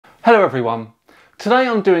Hello everyone. Today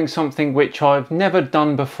I'm doing something which I've never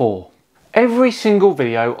done before. Every single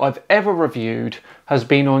video I've ever reviewed has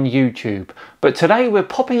been on YouTube, but today we're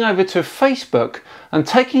popping over to Facebook and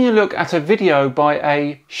taking a look at a video by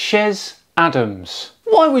a Chez Adams.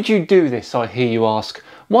 Why would you do this, I hear you ask?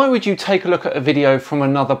 Why would you take a look at a video from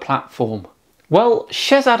another platform? Well,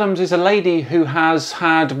 Chez Adams is a lady who has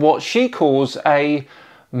had what she calls a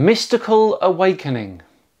mystical awakening.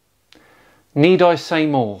 Need I say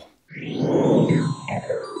more?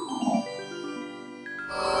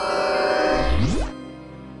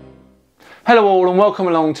 Hello all and welcome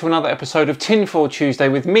along to another episode of Tinfoil Tuesday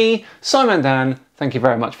with me, Simon Dan. Thank you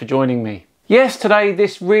very much for joining me. Yes, today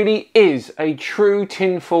this really is a true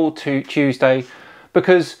Tinfoil Tuesday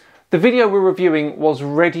because the video we're reviewing was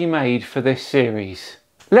ready-made for this series.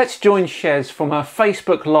 Let's join Chez from her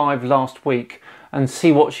Facebook Live last week and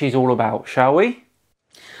see what she's all about, shall we?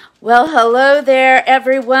 Well, hello there,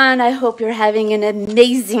 everyone. I hope you're having an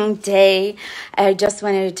amazing day. I just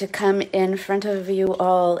wanted to come in front of you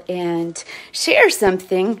all and share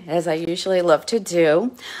something, as I usually love to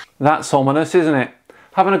do. That's ominous, isn't it?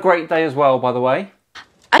 Having a great day as well, by the way.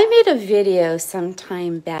 I made a video some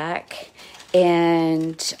time back,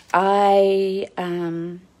 and are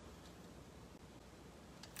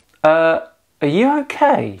you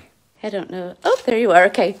okay? I don't know. Oh, there you are.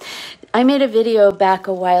 Okay. I made a video back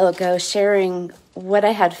a while ago sharing what I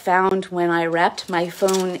had found when I wrapped my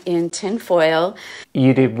phone in tinfoil.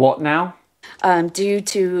 You did what now? Due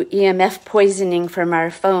to EMF poisoning from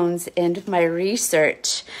our phones and my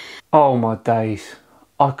research. Oh my days.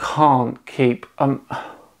 I can't keep...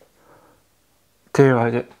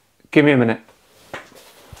 Dear, give me a minute.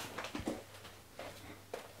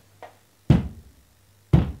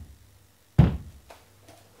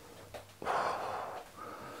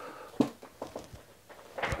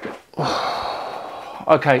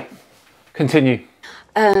 Okay, continue.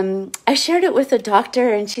 I shared it with a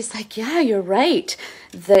doctor and she's like, yeah, you're right.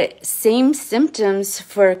 The same symptoms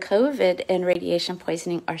for COVID and radiation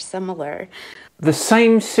poisoning are similar. The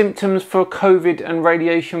same symptoms for COVID and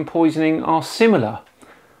radiation poisoning are similar?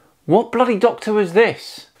 What bloody doctor was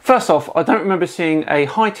this? First off, I don't remember seeing a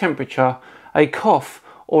high temperature, a cough,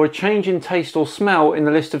 or a change in taste or smell in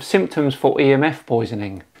the list of symptoms for EMF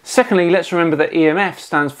poisoning. Secondly, let's remember that EMF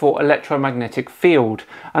stands for electromagnetic field,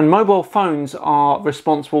 and mobile phones are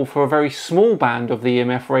responsible for a very small band of the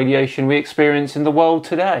EMF radiation we experience in the world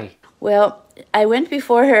today. Well, I went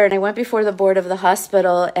before her and I went before the board of the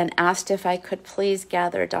hospital and asked if I could please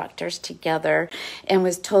gather doctors together, and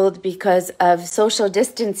was told because of social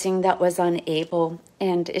distancing that was unable.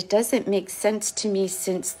 And it doesn't make sense to me,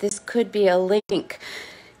 since this could be a link.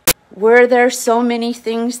 Were there so many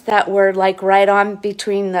things that were like right on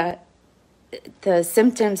between the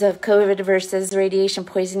symptoms of COVID versus radiation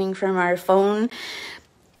poisoning from our phone?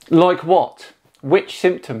 Like what? Which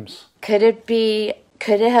symptoms? Could it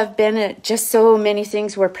have been just so many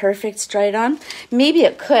things were perfect straight on? Maybe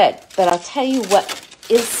it could, but I'll tell you what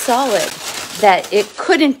is solid that it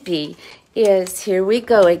couldn't be is, here we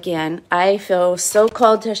go again. I feel so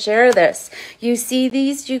called to share this. You see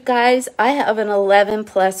these, you guys? I have an 11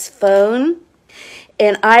 plus phone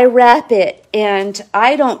and I wrap it, and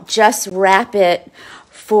I don't just wrap it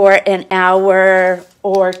for an hour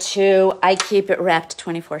or two. I keep it wrapped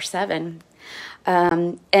 24/7.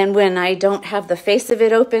 And when I don't have the face of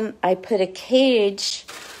it open, I put a cage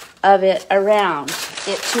of it around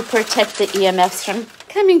it to protect the EMFs from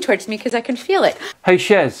coming towards me, because I can feel it. Hey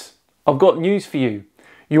Chez, I've got news for you.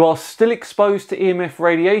 You are still exposed to EMF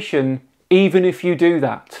radiation even if you do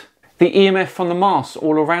that. The EMF from the masks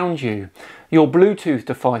all around you, your Bluetooth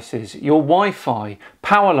devices, your Wi-Fi,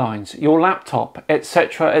 power lines, your laptop,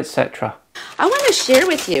 etc, etc. I want to share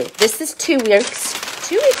with you, this is 2 weeks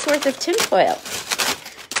worth of tinfoil.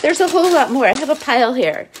 There's a whole lot more. I have a pile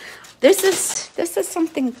here. This is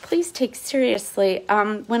something please take seriously.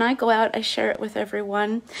 When I go out, I share it with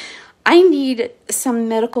everyone. I need some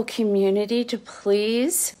medical community to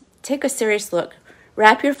please take a serious look.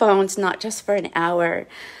 Wrap your phones, not just for an hour.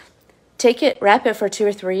 Wrap it for 2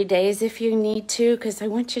 or 3 days if you need to, because I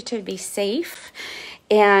want you to be safe.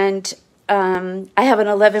 And I have an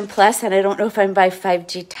 11 plus, and I don't know if I'm by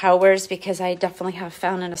 5G towers, because I definitely have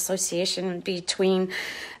found an association between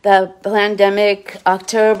the pandemic,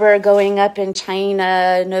 October going up in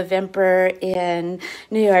China, November in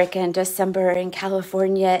New York, and December in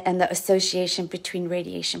California, and the association between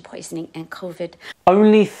radiation poisoning and COVID.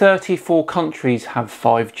 Only 34 countries have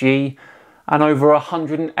 5G, and over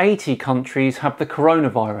 180 countries have the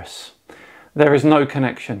coronavirus. There is no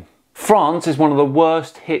connection. France is one of the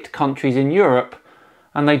worst hit countries in Europe,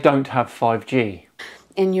 and they don't have 5G.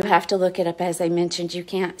 And you have to look it up, as I mentioned. You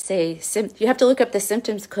can't say, you have to look up the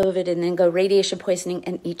symptoms of COVID and then go radiation poisoning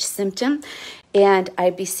and each symptom. And I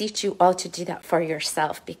beseech you all to do that for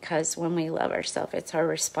yourself, because when we love ourselves, it's our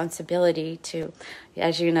responsibility to,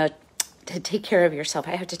 as you know, to take care of yourself.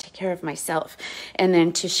 I have to take care of myself and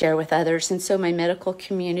then to share with others. And so my medical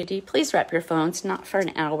community, please wrap your phones, not for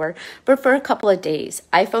an hour, but for a couple of days.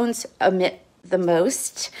 iPhones emit the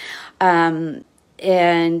most. And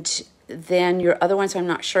then your other ones I'm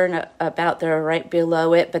not sure about, they're right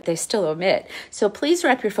below it, but they still emit. So please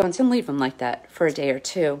wrap your phones and leave them like that for a day or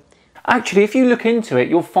two. Actually, if you look into it,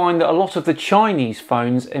 you'll find that a lot of the Chinese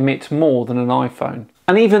phones emit more than an iPhone.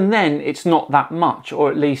 And even then, it's not that much,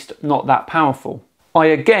 or at least not that powerful. I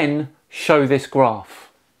again show this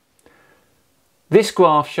graph. This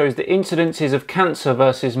graph shows the incidences of cancer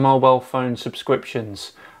versus mobile phone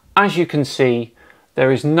subscriptions. As you can see,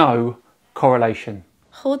 there is no correlation.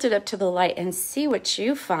 Hold it up to the light and see what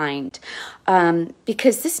you find,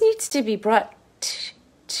 because this needs to be brought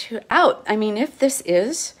out. I mean, if this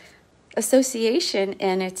is association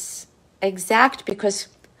and it's exact, because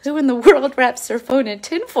who in the world wraps their phone in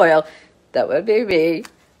tinfoil? That would be me.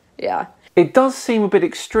 Yeah. It does seem a bit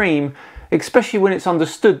extreme, especially when it's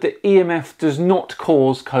understood that EMF does not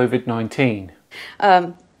cause COVID-19.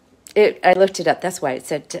 I looked it up. That's why it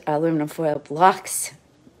said aluminum foil blocks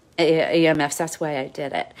EMFs. That's why I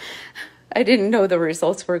did it. I didn't know the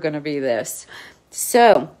results were going to be this.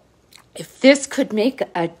 So if this could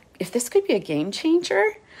be a game changer,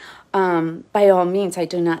 by all means, I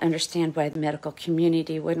do not understand why the medical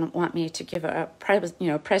community wouldn't want me to give a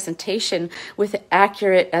presentation with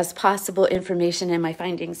accurate as possible information and my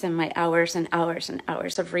findings and my hours and hours and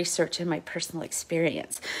hours of research and my personal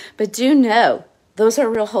experience. But do know, those are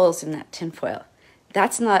real holes in that tinfoil.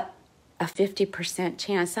 That's not a 50%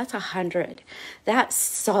 chance, that's 100. That's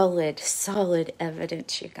solid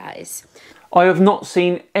evidence, you guys. I have not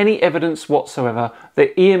seen any evidence whatsoever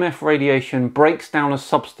that EMF radiation breaks down a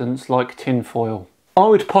substance like tinfoil. I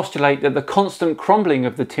would postulate that the constant crumbling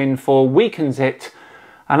of the tinfoil weakens it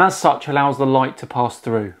and as such allows the light to pass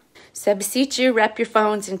through. So I beseech you, wrap your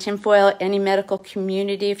phones in tinfoil. Any medical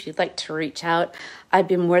community, if you'd like to reach out, I'd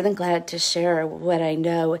be more than glad to share what I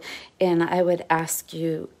know. And I would ask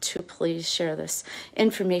you to please share this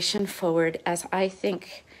information forward, as I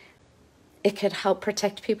think it could help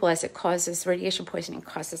protect people, as it causes radiation poisoning,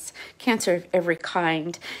 causes cancer of every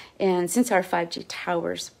kind. And since our 5G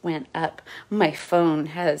towers went up, my phone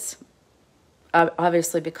has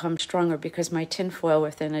obviously become stronger, because my tinfoil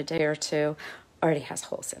within a day or two already has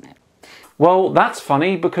holes in it. Well, that's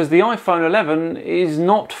funny, because the iPhone 11 is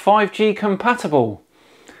not 5G compatible.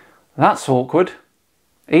 That's awkward.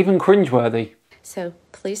 Even cringeworthy. So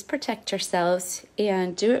please protect yourselves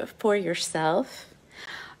and do it for yourself.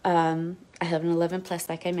 I have an 11 Plus,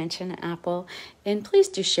 like I mentioned, Apple, and please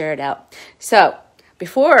do share it out. So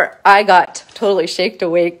before I got totally shaked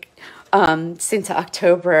awake since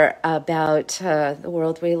October about the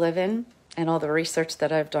world we live in and all the research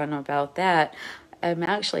that I've done about that, I'm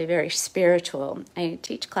actually very spiritual. I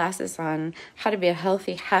teach classes on how to be a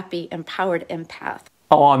healthy, happy, empowered empath.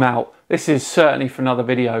 Oh, I'm out. This is certainly for another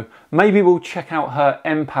video. Maybe we'll check out her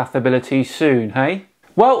empath ability soon, hey?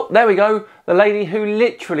 Well, there we go. The lady who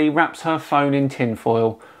literally wraps her phone in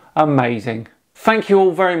tinfoil. Amazing. Thank you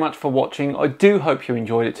all very much for watching. I do hope you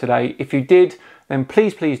enjoyed it today. If you did, then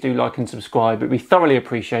please do like and subscribe. It'd be thoroughly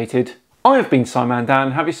appreciated. I have been Simon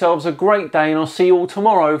Dan. Have yourselves a great day, and I'll see you all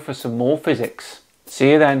tomorrow for some more physics.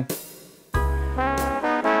 See you then.